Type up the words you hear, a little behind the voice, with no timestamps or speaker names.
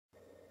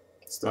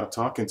Start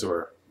talking to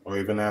her or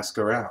even ask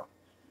her out.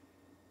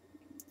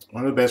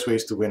 One of the best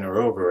ways to win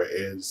her over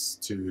is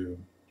to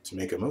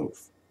make a move.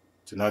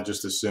 To not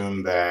just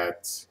assume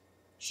that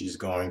she's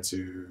going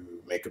to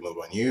make a move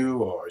on you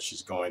or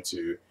she's going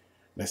to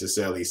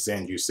necessarily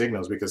send you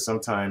signals, because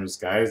sometimes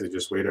guys, they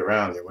just wait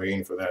around. They're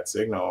waiting for that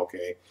signal.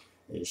 Okay,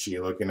 is she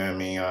looking at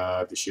me?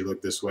 Does she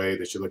look this way?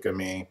 Does she look at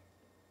me?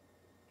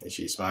 Is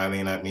she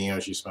smiling at me or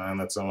is she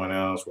smiling at someone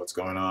else? What's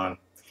going on?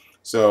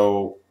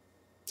 So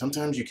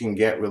sometimes you can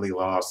get really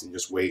lost and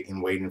just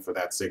waiting for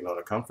that signal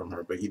to come from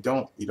her, but you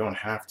don't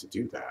have to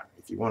do that.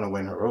 If you want to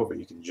win her over,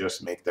 you can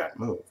just make that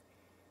move.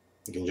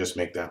 You can just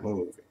make that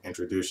move.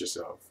 Introduce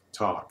yourself,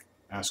 talk,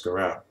 ask her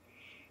out.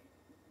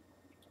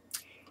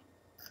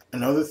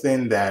 Another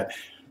thing that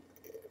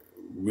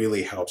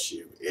really helps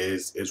you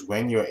is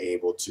when you're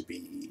able to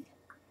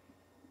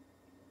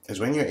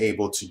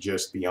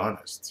just be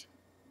honest,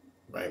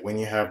 right? When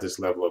you have this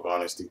level of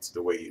honesty to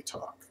the way you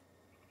talk.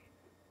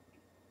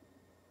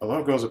 A lot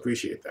of girls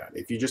appreciate that.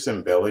 If you just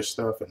embellish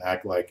stuff and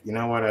act like, you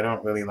know what, I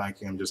don't really like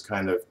you, I'm just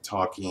kind of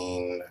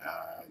talking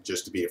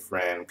just to be a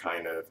friend,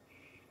 kind of,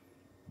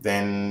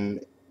 then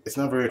it's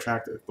not very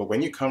attractive. But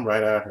when you come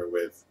right at her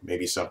with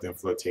maybe something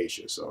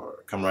flirtatious,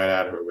 or come right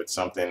at her with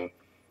something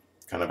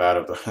kind of out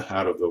of the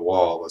out of the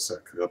wall, or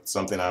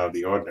something out of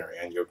the ordinary,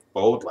 and you're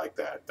bold like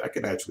that, that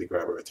can actually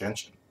grab her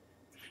attention.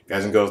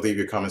 Guys and girls, leave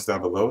your comments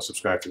down below,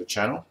 subscribe to the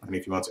channel, and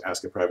if you want to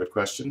ask a private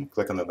question,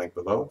 click on the link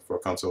below for a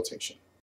consultation.